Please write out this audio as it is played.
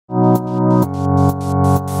Hey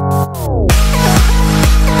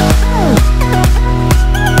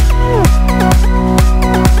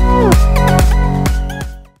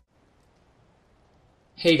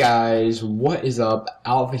guys, what is up?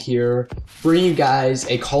 Alpha here, bringing you guys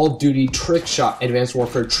a Call of Duty Advanced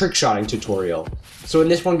Warfare trickshotting tutorial. So in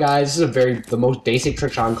this one, guys, this is the most basic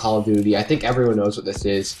trickshot in Call of Duty. I think everyone knows what this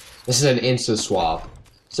is. This is an InstaSwap.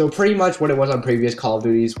 So pretty much what it was on previous Call of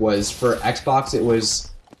Duties was, for Xbox, it was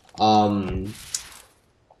Y,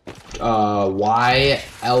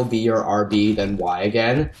 LB, or RB, then Y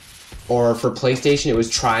again. Or for PlayStation, it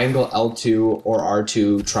was triangle, L2, or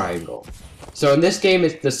R2, triangle. So in this game,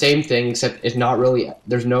 it's the same thing, except it's not really,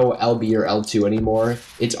 there's no LB or L2 anymore,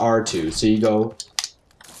 it's R2. So you go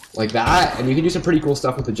like that, and you can do some pretty cool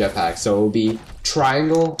stuff with the jetpack. So it will be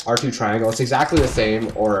triangle, R2 triangle, it's exactly the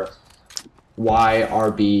same, or Y,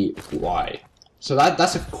 RB, Y. So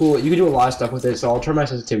that's a cool, you can do a lot of stuff with it. So I'll turn my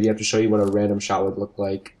sensitivity up to show you what a random shot would look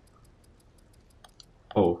like.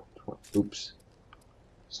 Oh, oops.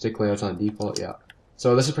 Stick layout's on default, yeah.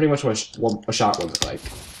 So this is pretty much what a shot would look like.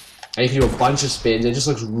 And you can do a bunch of spins. It just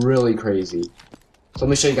looks really crazy. So let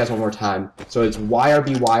me show you guys one more time. So it's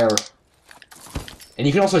YRBY, and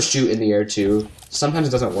you can also shoot in the air too. Sometimes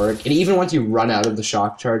it doesn't work. And even once you run out of the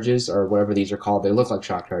shock charges, or whatever these are called, they look like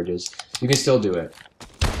shock charges, you can still do it.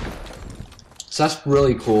 So that's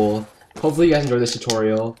really cool. Hopefully you guys enjoyed this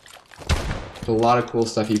tutorial. There's a lot of cool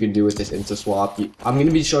stuff you can do with this InstaSwap. I'm going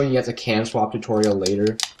to be showing you guys a cam swap tutorial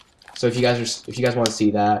later. So if you guys want to see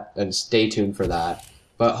that, then stay tuned for that.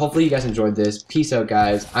 But hopefully you guys enjoyed this. Peace out,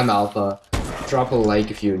 guys. I'm Alpha. Drop a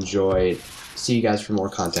like if you enjoyed. See you guys for more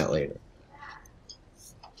content later.